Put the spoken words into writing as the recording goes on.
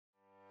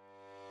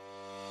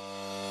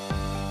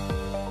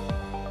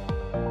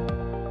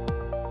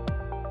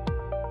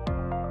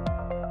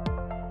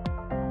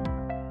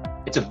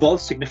it's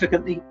evolved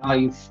significantly.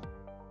 I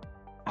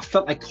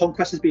felt like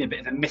Conquest has been a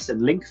bit of a missing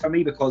link for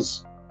me,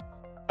 because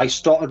I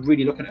started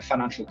really looking at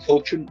financial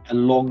coaching a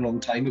long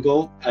time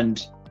ago,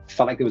 and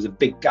felt like there was a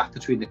big gap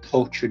between the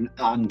coaching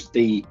and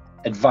the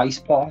advice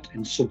part,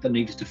 and something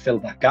needed to fill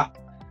that gap.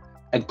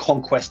 And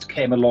Conquest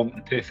came along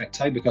at the perfect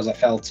time, because I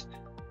felt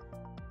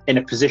in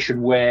a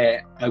position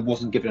where I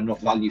wasn't giving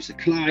enough value to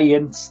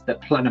clients. The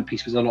planning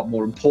piece was a lot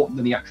more important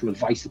than the actual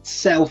advice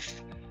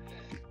itself.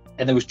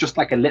 And there was just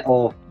like a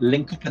little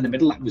link up in the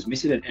middle that was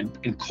missing,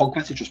 and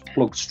Conquest had just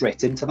plugged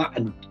straight into that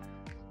and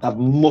have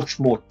much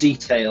more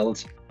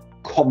detailed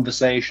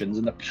conversations.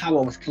 And the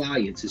power with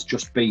clients has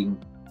just been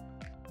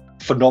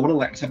phenomenal.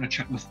 Like, I was having a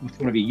chat with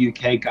one of your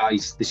UK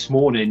guys this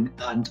morning,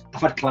 and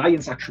I've had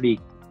clients actually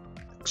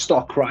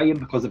start crying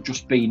because they've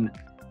just been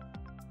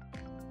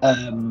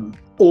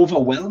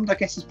overwhelmed, I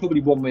guess is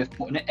probably one way of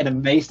putting it, and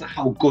amazed at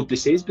how good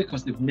this is,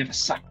 because they've never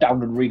sat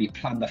down and really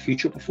planned their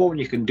future before. And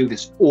you can do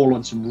this all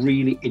on some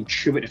really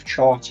intuitive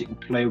charts. You can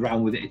play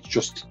around with it.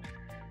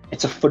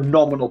 It's a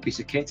phenomenal piece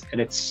of kit. And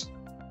it's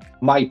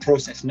my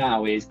process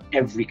now is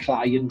every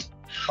client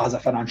has a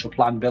financial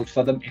plan built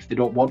for them. If they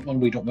don't want one,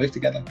 we don't work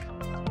together.